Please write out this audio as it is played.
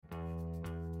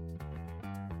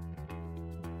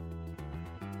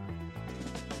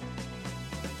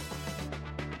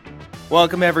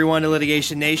Welcome, everyone, to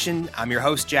Litigation Nation. I'm your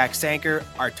host, Jack Sanker.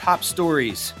 Our top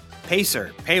stories: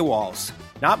 Pacer, paywalls,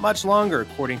 not much longer,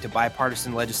 according to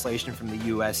bipartisan legislation from the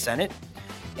U.S. Senate,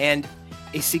 and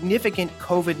a significant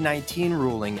COVID-19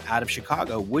 ruling out of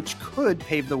Chicago, which could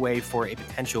pave the way for a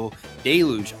potential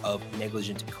deluge of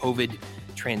negligent COVID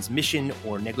transmission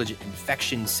or negligent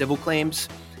infection civil claims.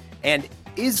 And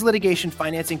is litigation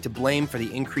financing to blame for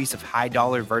the increase of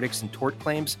high-dollar verdicts and tort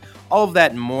claims? All of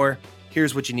that and more.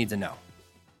 Here's what you need to know.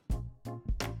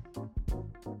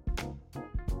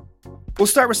 We'll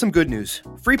start with some good news.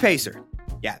 Free Pacer.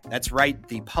 Yeah, that's right.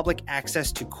 The Public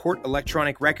Access to Court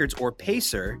Electronic Records, or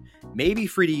PACER, may be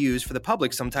free to use for the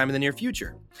public sometime in the near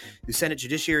future. The Senate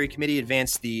Judiciary Committee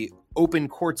advanced the Open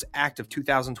Courts Act of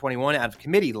 2021 out of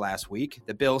committee last week.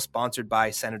 The bill, sponsored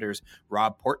by Senators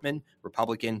Rob Portman,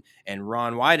 Republican, and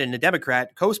Ron Wyden, a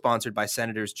Democrat, co-sponsored by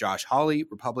Senators Josh Hawley,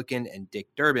 Republican, and Dick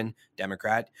Durbin,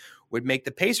 Democrat, would make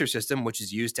the PACER system, which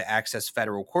is used to access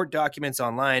federal court documents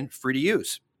online, free to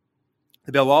use.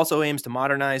 The bill also aims to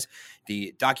modernize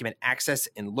the document access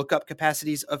and lookup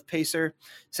capacities of PACER.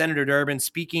 Senator Durbin,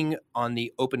 speaking on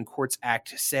the Open Courts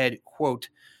Act, said, quote,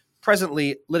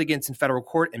 "Presently, litigants in federal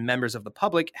court and members of the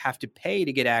public have to pay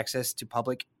to get access to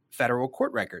public federal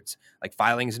court records, like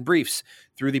filings and briefs,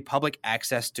 through the Public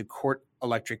Access to Court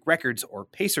Electronic Records, or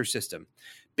PACER system.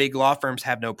 Big law firms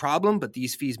have no problem, but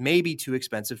these fees may be too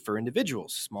expensive for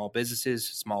individuals, small businesses,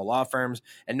 small law firms,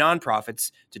 and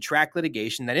nonprofits to track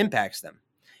litigation that impacts them.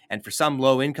 And for some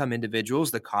low-income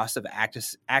individuals, the cost of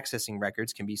accessing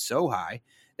records can be so high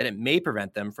that it may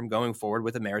prevent them from going forward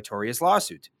with a meritorious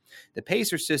lawsuit. The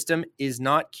PACER system is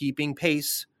not keeping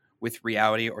pace with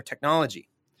reality or technology.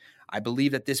 I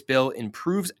believe that this bill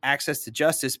improves access to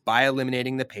justice by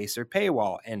eliminating the PACER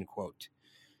paywall," end quote.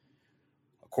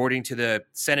 According to the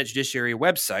Senate Judiciary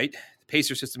website, the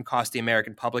PACER system costs the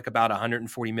American public about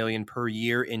 $140 million per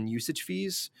year in usage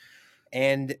fees.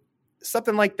 And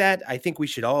something like that, I think we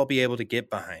should all be able to get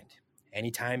behind.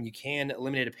 Anytime you can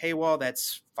eliminate a paywall,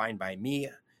 that's fine by me.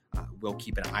 We'll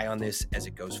keep an eye on this as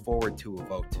it goes forward to a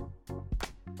vote.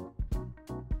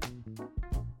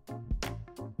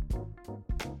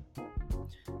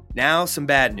 Now, some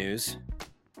bad news.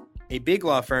 A big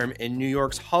law firm in New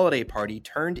York's holiday party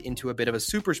turned into a bit of a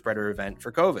super spreader event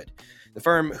for COVID. The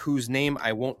firm, whose name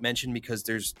I won't mention because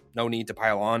there's no need to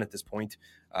pile on at this point,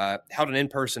 held an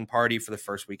in-person party for the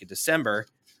first week of December.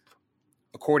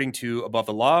 According to Above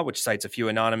the Law, which cites a few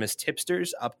anonymous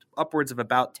tipsters, upwards of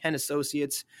about 10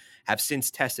 associates have since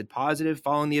tested positive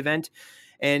following the event.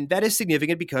 And that is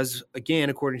significant because, again,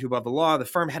 according to Above the Law, the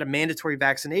firm had a mandatory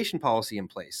vaccination policy in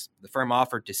place. The firm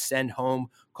offered to send home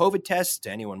COVID tests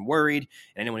to anyone worried,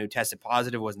 and anyone who tested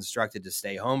positive was instructed to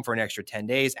stay home for an extra 10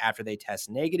 days after they test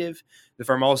negative. The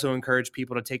firm also encouraged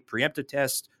people to take preemptive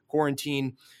tests,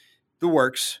 quarantine, the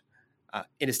works,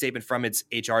 in a statement from its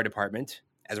HR department.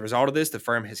 As a result of this, the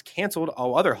firm has canceled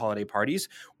all other holiday parties,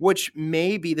 which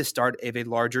may be the start of a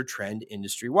larger trend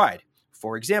industry-wide.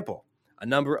 For example, a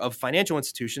number of financial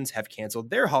institutions have canceled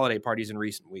their holiday parties in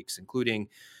recent weeks, including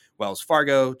Wells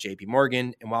Fargo, JP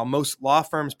Morgan, and while most law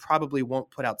firms probably won't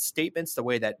put out statements the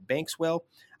way that banks will,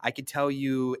 I could tell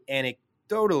you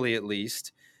anecdotally at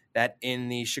least that in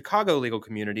the Chicago legal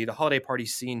community, the holiday party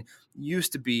scene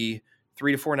used to be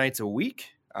 3 to 4 nights a week,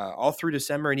 all through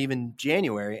December and even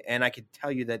January, and I could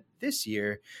tell you that this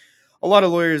year, a lot of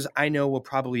lawyers I know will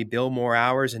probably bill more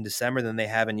hours in December than they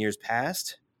have in years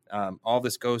past. All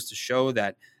this goes to show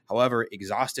that, however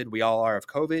exhausted we all are of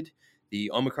COVID, the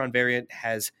Omicron variant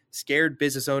has scared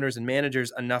business owners and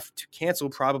managers enough to cancel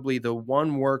probably the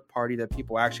one work party that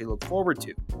people actually look forward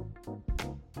to.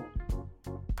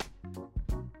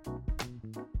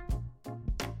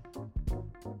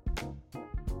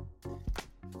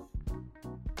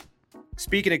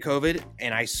 Speaking of COVID,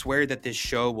 and I swear that this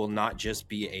show will not just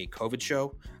be a COVID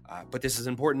show, but this is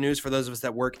important news for those of us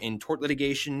that work in tort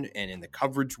litigation and in the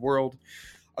coverage world.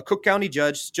 A Cook County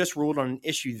judge just ruled on an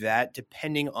issue that,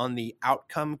 depending on the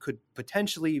outcome, could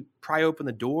potentially pry open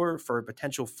the door for a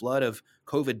potential flood of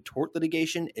COVID tort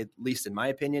litigation, at least in my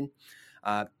opinion.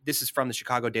 This is from the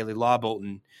Chicago Daily Law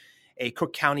Bulletin. A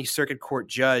Cook County Circuit Court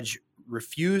judge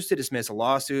refused to dismiss a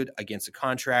lawsuit against a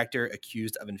contractor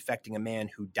accused of infecting a man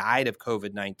who died of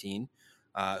COVID-19,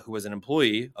 who was an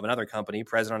employee of another company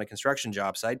present on a construction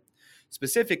job site.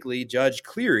 Specifically, Judge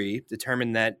Cleary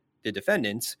determined that the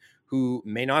defendants, who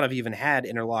may not have even had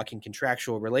interlocking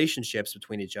contractual relationships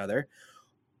between each other,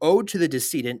 owed to the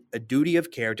decedent a duty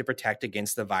of care to protect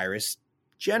against the virus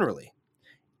generally.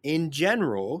 In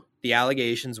general, the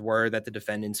allegations were that the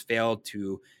defendants failed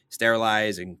to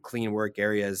sterilize and clean work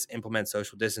areas, implement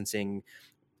social distancing,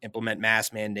 implement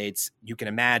mask mandates. You can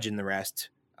imagine the rest.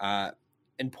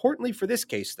 Importantly for this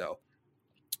case, though,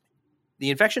 the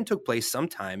infection took place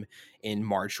sometime in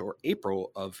March or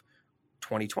April of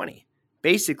 2020,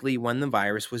 basically when the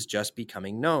virus was just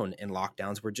becoming known and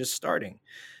lockdowns were just starting.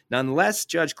 Nonetheless,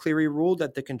 Judge Cleary ruled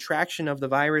that the contraction of the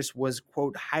virus was,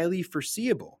 quote, highly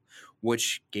foreseeable,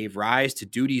 which gave rise to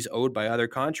duties owed by other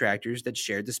contractors that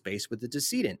shared the space with the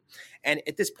decedent. And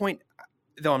at this point,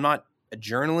 though I'm not a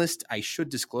journalist, I should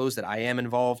disclose that I am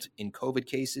involved in COVID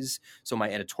cases, so my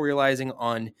editorializing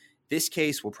on this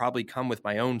case will probably come with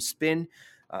my own spin.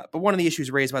 But one of the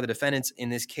issues raised by the defendants in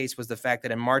this case was the fact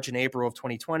that in March and April of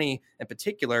 2020, in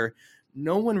particular,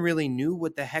 no one really knew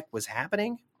what the heck was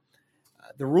happening.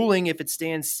 The ruling, if it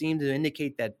stands, seemed to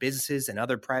indicate that businesses and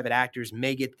other private actors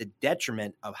may get the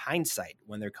detriment of hindsight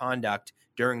when their conduct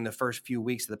during the first few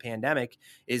weeks of the pandemic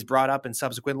is brought up in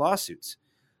subsequent lawsuits.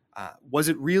 Was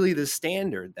it really the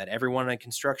standard that everyone on a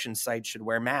construction site should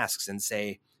wear masks in,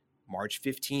 say, March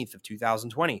 15th of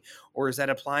 2020? Or is that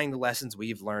applying the lessons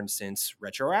we've learned since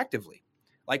retroactively?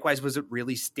 Likewise, was it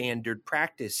really standard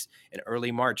practice in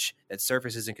early March that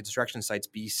surfaces and construction sites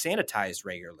be sanitized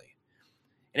regularly?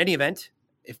 In any event,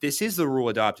 if this is the rule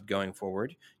adopted going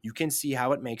forward, you can see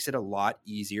how it makes it a lot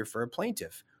easier for a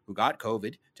plaintiff who got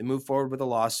COVID to move forward with a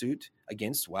lawsuit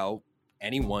against, well,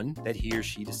 anyone that he or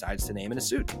she decides to name in a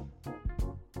suit.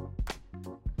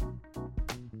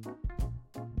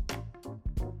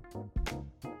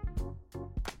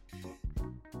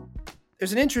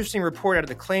 There's an interesting report out of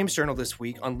the Claims Journal this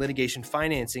week on litigation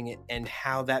financing and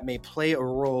how that may play a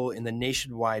role in the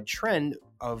nationwide trend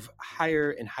of higher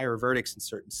and higher verdicts in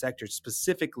certain sectors,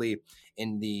 specifically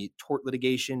in the tort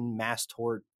litigation, mass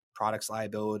tort, products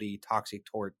liability, toxic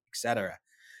tort, etc.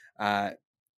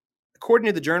 According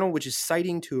to the journal, which is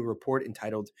citing to a report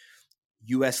entitled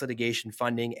U.S. Litigation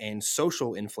Funding and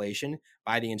Social Inflation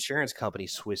by the insurance company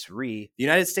Swiss Re, the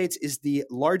United States is the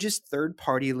largest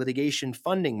third-party litigation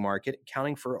funding market,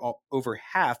 accounting for over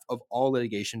half of all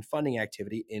litigation funding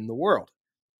activity in the world.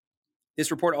 This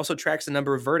report also tracks the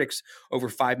number of verdicts over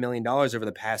 $5 million over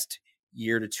the past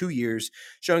year to 2 years,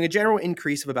 showing a general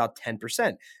increase of about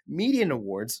 10%. Median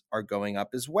awards are going up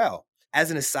as well. As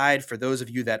an aside, for those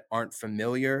of you that aren't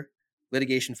familiar,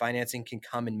 litigation financing can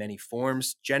come in many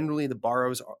forms. Generally, the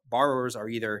borrowers are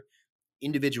either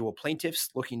individual plaintiffs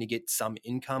looking to get some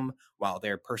income while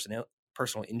their personal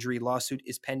injury lawsuit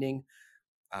is pending.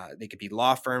 They could be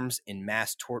law firms in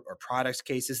mass tort or products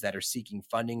cases that are seeking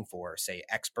funding for, say,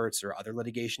 experts or other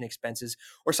litigation expenses,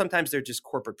 or sometimes they're just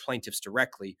corporate plaintiffs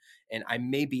directly. And I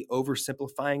may be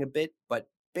oversimplifying a bit, but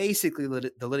basically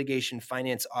the litigation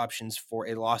finance options for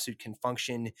a lawsuit can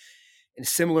function in a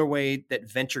similar way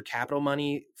that venture capital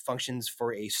money functions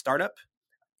for a startup.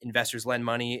 Investors lend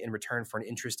money in return for an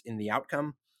interest in the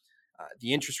outcome.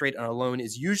 The interest rate on a loan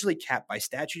is usually capped by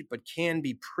statute, but can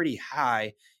be pretty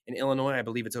high. In Illinois, I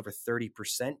believe it's over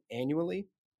 30% annually.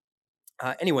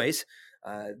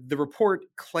 The report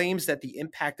claims that the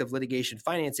impact of litigation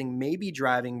financing may be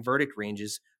driving verdict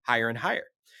ranges higher and higher.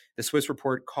 The Swiss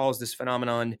report calls this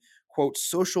phenomenon, quote,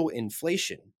 social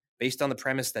inflation, based on the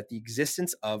premise that the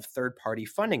existence of third-party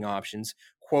funding options,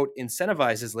 quote,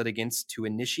 incentivizes litigants to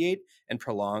initiate and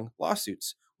prolong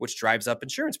lawsuits, which drives up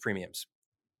insurance premiums.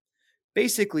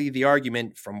 Basically, the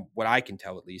argument, from what I can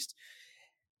tell at least,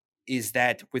 is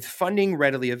that with funding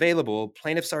readily available,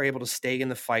 plaintiffs are able to stay in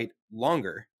the fight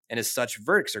longer, and as such,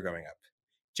 verdicts are going up.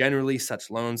 Generally,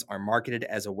 such loans are marketed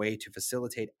as a way to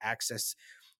facilitate access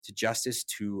to justice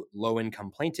to low-income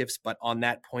plaintiffs, but on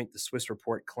that point, the Swiss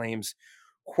report claims,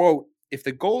 quote, if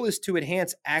the goal is to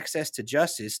enhance access to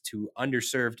justice to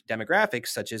underserved demographics,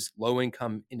 such as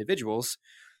low-income individuals,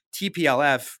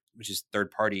 TPLF, which is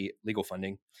third-party legal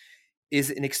funding, is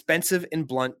an expensive and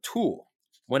blunt tool.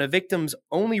 When a victim's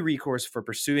only recourse for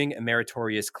pursuing a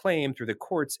meritorious claim through the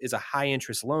courts is a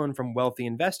high-interest loan from wealthy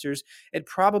investors, it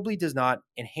probably does not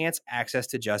enhance access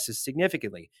to justice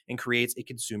significantly and creates a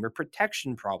consumer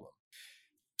protection problem.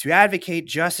 To advocate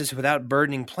justice without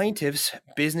burdening plaintiffs,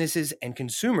 businesses, and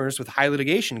consumers with high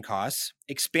litigation costs,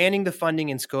 expanding the funding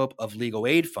and scope of legal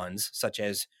aid funds, such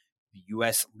as the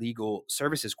U.S. Legal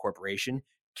Services Corporation,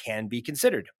 can be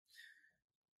considered.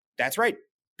 That's right.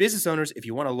 Business owners, if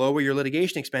you want to lower your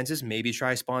litigation expenses, maybe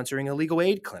try sponsoring a legal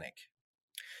aid clinic.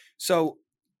 So,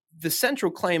 the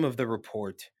central claim of the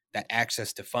report that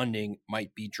access to funding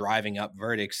might be driving up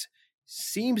verdicts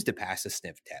seems to pass a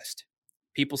sniff test.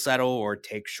 People settle or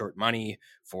take short money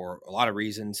for a lot of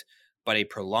reasons, but a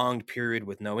prolonged period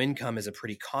with no income is a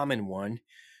pretty common one.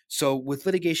 So with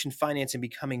litigation financing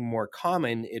becoming more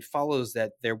common, it follows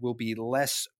that there will be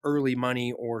less early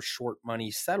money or short money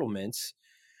settlements.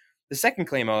 The second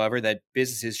claim, however, that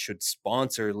businesses should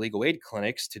sponsor legal aid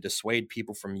clinics to dissuade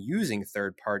people from using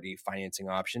third-party financing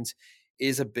options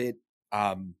is a bit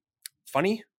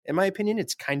funny, in my opinion.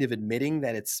 It's kind of admitting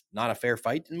that it's not a fair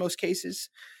fight in most cases.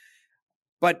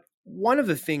 But one of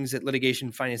the things that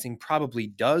litigation financing probably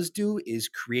does do is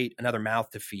create another mouth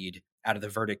to feed out of the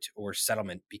verdict or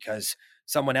settlement, because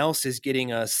someone else is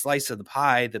getting a slice of the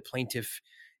pie. The plaintiff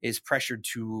is pressured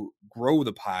to grow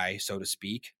the pie, so to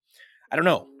speak. I don't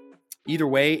know. Either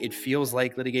way, it feels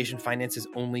like litigation finance is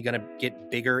only going to get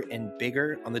bigger and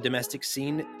bigger on the domestic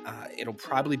scene. It'll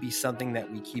probably be something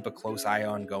that we keep a close eye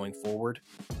on going forward.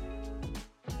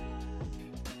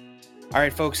 All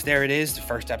right, folks, there it is. The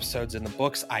first episode's in the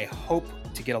books. I hope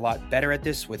to get a lot better at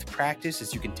this with practice.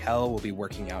 As you can tell, we'll be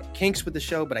working out kinks with the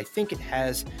show, but I think it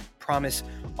has promise.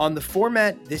 On the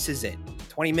format, this is it.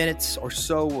 20 minutes or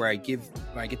so where I get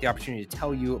the opportunity to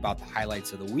tell you about the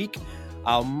highlights of the week.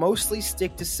 I'll mostly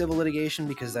stick to civil litigation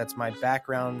because that's my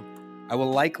background. I will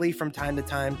likely from time to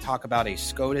time talk about a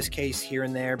SCOTUS case here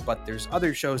and there, but there's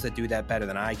other shows that do that better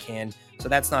than I can, so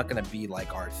that's not going to be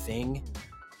like our thing.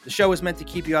 The show is meant to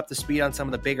keep you up to speed on some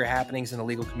of the bigger happenings in the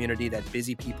legal community that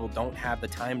busy people don't have the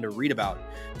time to read about.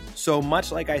 So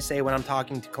much like I say when I'm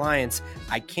talking to clients,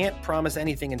 I can't promise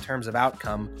anything in terms of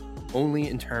outcome, only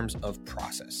in terms of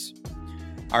process.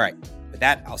 All right, with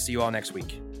that, I'll see you all next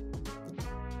week.